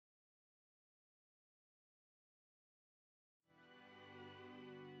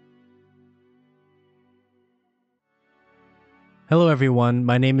Hello everyone,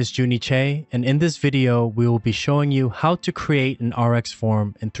 my name is Juni Che, and in this video we will be showing you how to create an RX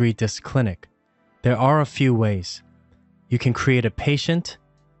form in 3DiscClinic. There are a few ways. You can create a patient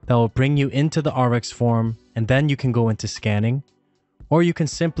that will bring you into the RX form and then you can go into scanning, or you can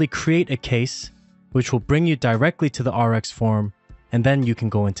simply create a case which will bring you directly to the RX form and then you can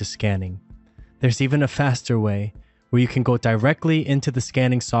go into scanning. There's even a faster way where you can go directly into the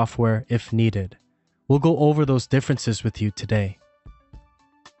scanning software if needed. We'll go over those differences with you today.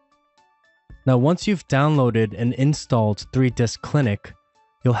 Now, once you've downloaded and installed 3DiscClinic,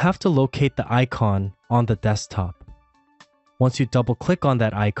 you'll have to locate the icon on the desktop. Once you double-click on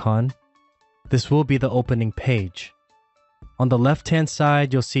that icon, this will be the opening page. On the left-hand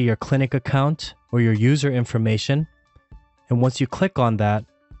side, you'll see your clinic account or your user information. And once you click on that,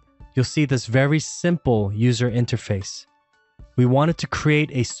 you'll see this very simple user interface. We wanted to create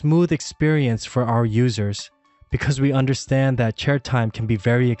a smooth experience for our users because we understand that chair time can be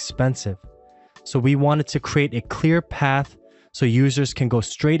very expensive. So we wanted to create a clear path so users can go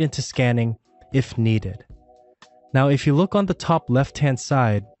straight into scanning if needed. Now, if you look on the top left-hand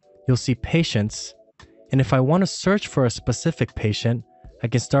side, you'll see patients. And if I want to search for a specific patient, I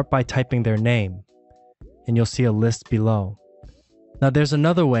can start by typing their name. And you'll see a list below. Now, there's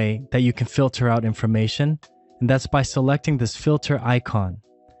another way that you can filter out information, and that's by selecting this filter icon.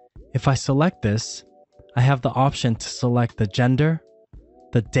 If I select this, I have the option to select the gender,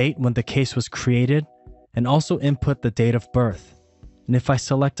 the date when the case was created, and also input the date of birth. And if I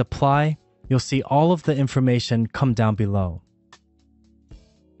select apply, you'll see all of the information come down below.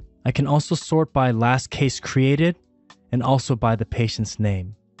 I can also sort by last case created and also by the patient's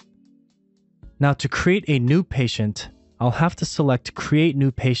name. Now, to create a new patient, I'll have to select Create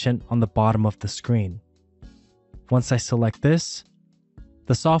New Patient on the bottom of the screen. Once I select this,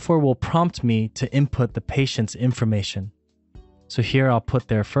 the software will prompt me to input the patient's information. So here I'll put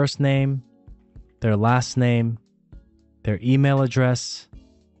their first name, their last name, their email address,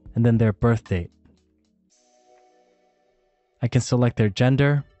 and then their birth date. I can select their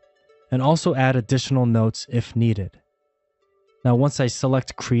gender and also add additional notes if needed. Now, once I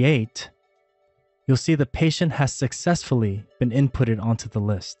select Create, you'll see the patient has successfully been inputted onto the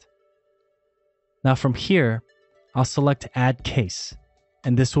list. Now from here, I'll select Add Case,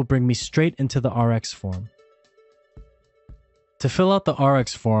 and this will bring me straight into the RX form. To fill out the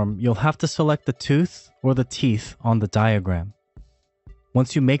RX form, you'll have to select the tooth or the teeth on the diagram.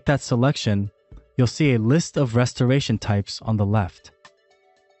 Once you make that selection, you'll see a list of restoration types on the left.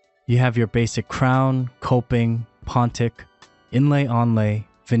 You have your basic crown, coping, pontic, inlay-onlay,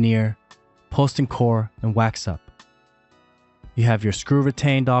 veneer, post and core, and wax up. You have your screw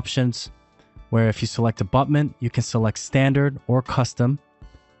retained options, where if you select abutment, you can select standard or custom,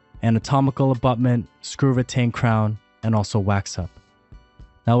 anatomical abutment, screw retained crown, and also wax up.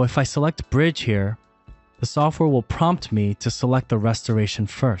 Now, if I select bridge here, the software will prompt me to select the restoration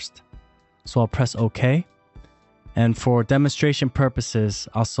first. So I'll press OK. And for demonstration purposes,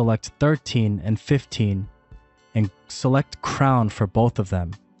 I'll select 13 and 15 and select crown for both of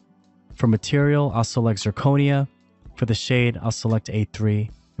them. For material, I'll select zirconia. For the shade, I'll select A3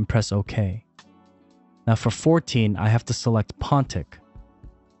 and press OK. Now for 14, I have to select pontic.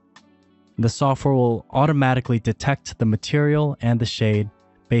 The software will automatically detect the material and the shade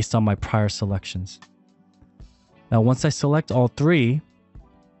based on my prior selections. Now, once I select all three,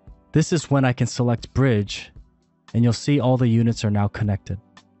 this is when I can select bridge, and you'll see all the units are now connected.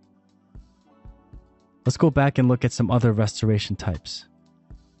 Let's go back and look at some other restoration types.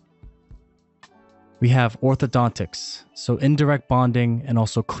 We have orthodontics, so indirect bonding and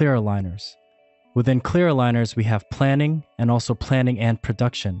also clear aligners. Within clear aligners, we have planning and also planning and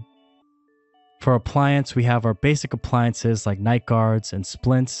production. For appliance, we have our basic appliances like night guards and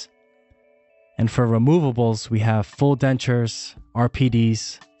splints. And for removables, we have full dentures,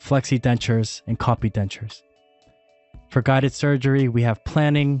 RPDs, flexi dentures, and copy dentures. For guided surgery, we have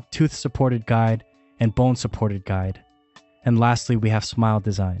planning, tooth-supported guide, and bone-supported guide. And lastly, we have smile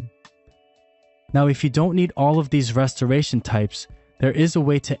design. Now, if you don't need all of these restoration types, there is a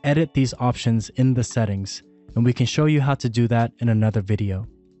way to edit these options in the settings, and we can show you how to do that in another video.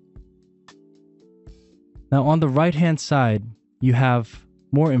 Now, on the right-hand side, you have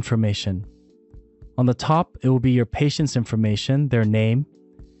more information. On the top, it will be your patient's information, their name,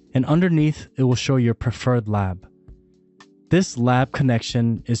 and underneath, it will show your preferred lab. This lab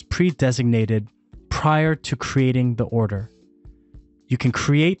connection is pre-designated prior to creating the order. You can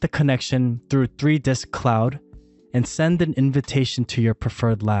create the connection through 3Disc Cloud and send an invitation to your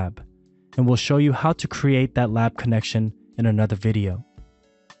preferred lab, and we'll show you how to create that lab connection in another video.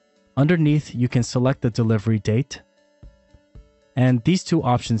 Underneath, you can select the delivery date. And these two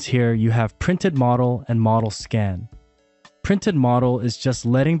options here, you have printed model and model scan. Printed model is just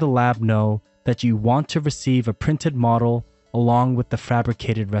letting the lab know that you want to receive a printed model along with the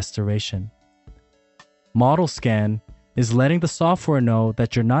fabricated restoration. Model scan is letting the software know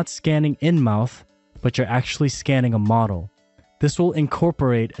that you're not scanning in-mouth, but you're actually scanning a model. This will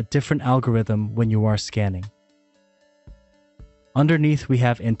incorporate a different algorithm when you are scanning. Underneath, we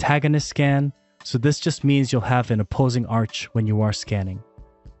have antagonist scan, so this just means you'll have an opposing arch when you are scanning.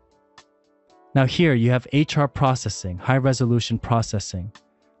 Now here you have HR processing, high resolution processing.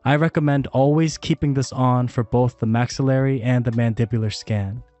 I recommend always keeping this on for both the maxillary and the mandibular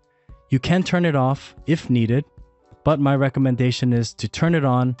scan. You can turn it off if needed, but my recommendation is to turn it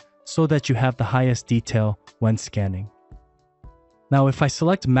on so that you have the highest detail when scanning. Now if I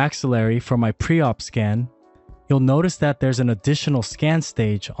select maxillary for my pre-op scan, you'll notice that there's an additional scan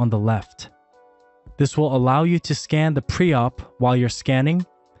stage on the left. This will allow you to scan the pre-op while you're scanning,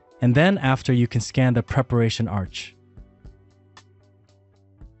 and then after you can scan the preparation arch.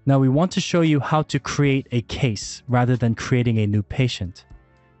 Now we want to show you how to create a case rather than creating a new patient.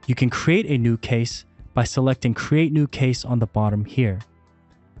 You can create a new case by selecting Create New Case on the bottom here.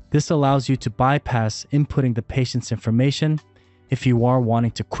 This allows you to bypass inputting the patient's information if you are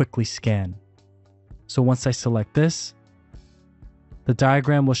wanting to quickly scan. So once I select this, the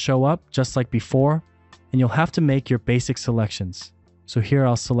diagram will show up just like before, and you'll have to make your basic selections. So here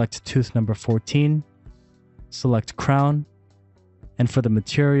I'll select tooth number 14, select crown, and for the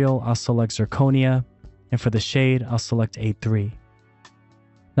material, I'll select zirconia, and for the shade, I'll select A3.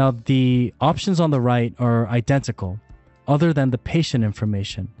 Now the options on the right are identical, other than the patient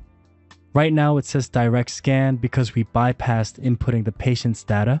information. Right now it says direct scan because we bypassed inputting the patient's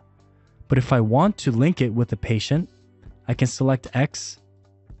data, but if I want to link it with the patient, I can select X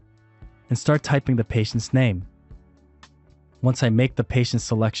and start typing the patient's name. Once I make the patient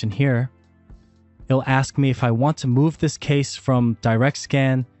selection here, it'll ask me if I want to move this case from direct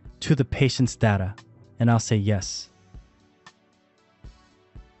scan to the patient's data, and I'll say yes.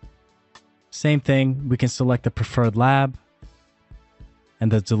 Same thing, we can select the preferred lab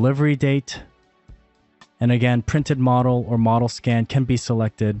and the delivery date. And again, printed model or model scan can be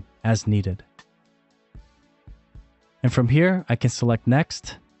selected as needed. And from here, I can select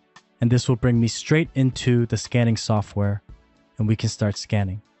next, and this will bring me straight into the scanning software, and we can start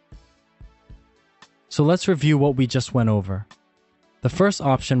scanning. So let's review what we just went over. The first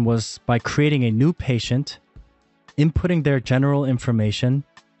option was by creating a new patient, inputting their general information.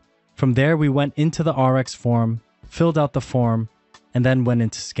 From there, we went into the RX form, filled out the form, and then went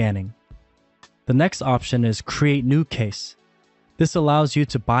into scanning. The next option is Create New Case. This allows you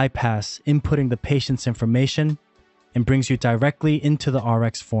to bypass inputting the patient's information and brings you directly into the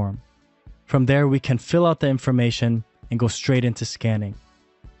RX form. From there, we can fill out the information and go straight into scanning.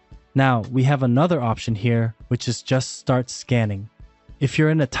 Now, we have another option here, which is just Start Scanning. If you're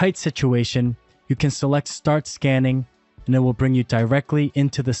in a tight situation, you can select Start Scanning, and it will bring you directly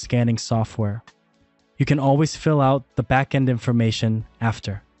into the scanning software. You can always fill out the backend information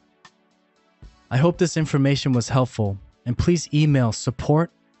after. I hope this information was helpful, and please email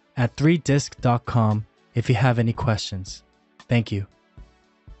support@3disc.com if you have any questions. Thank you.